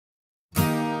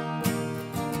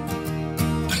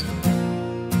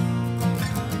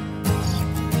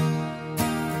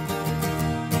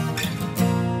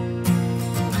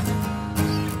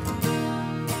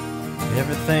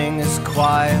everything is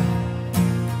quiet.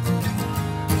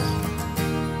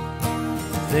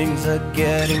 Things are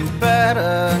getting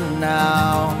better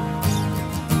now,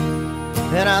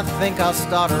 and I think I'll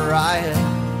start a riot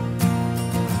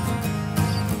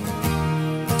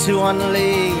to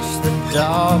unleash the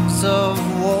dogs of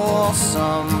war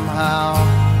somehow.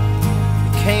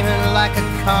 It came in like a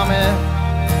comet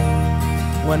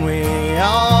when we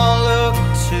all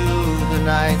looked to the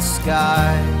night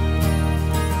sky,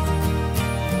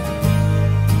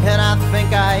 and I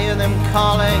think I hear them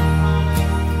calling.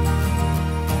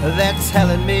 They're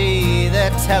telling me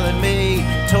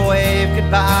to wave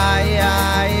goodbye.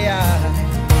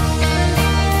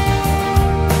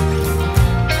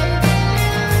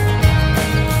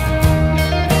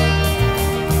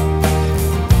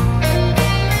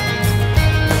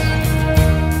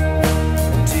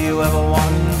 Do you ever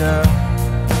wonder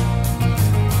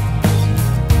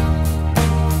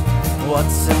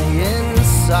what's in the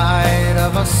inside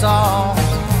of us all?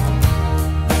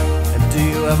 Do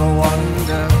you ever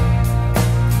wonder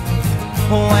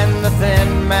when the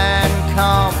thin man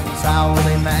comes, how will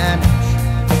he manage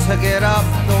to get up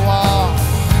the wall?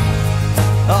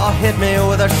 Or hit me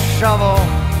with a shovel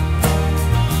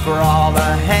for all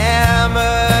the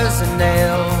hammers and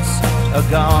nails are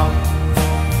gone,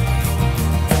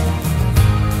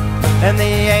 and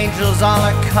the angels all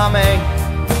are coming.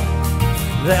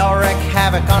 They'll wreak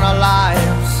havoc on our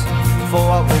lives for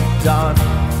what we've done.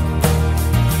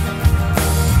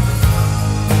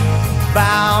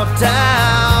 Bow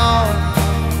down,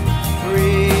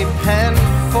 repent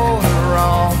for the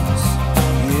wrongs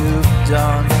you've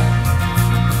done.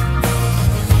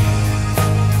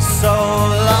 So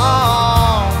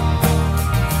long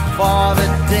for the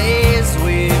days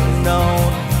we've known.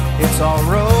 It's all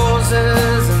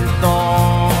roses and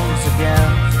thorns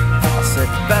again. I said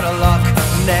better luck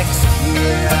next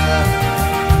year.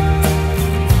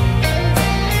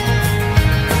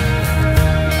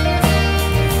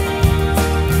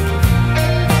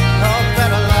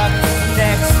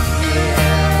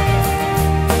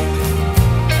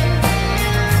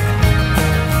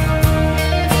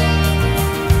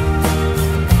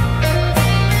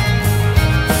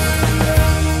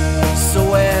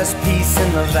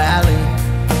 In the valley,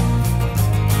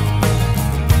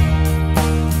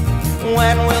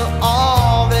 when will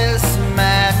all this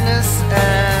madness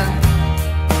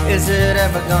end? Is it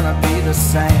ever gonna be the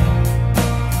same?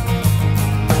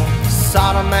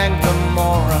 Sodom and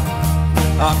Gomorrah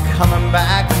are coming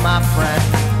back, my friend.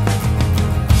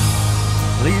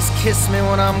 Please kiss me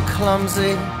when I'm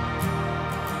clumsy,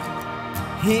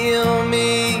 heal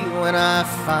me when I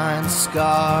find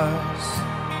scars,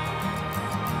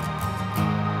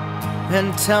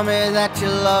 and tell me that you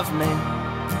love me,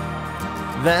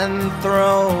 then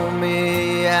throw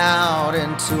me out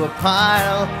into a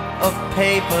pile of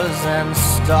papers and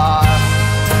stars.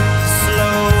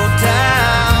 Slow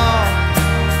down,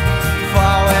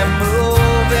 for we're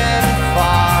moving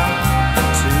far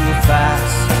too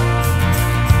fast.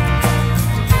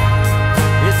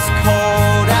 It's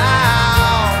cold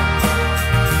out,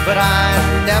 but I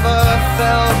never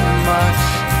felt much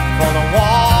for the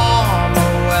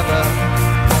warmer weather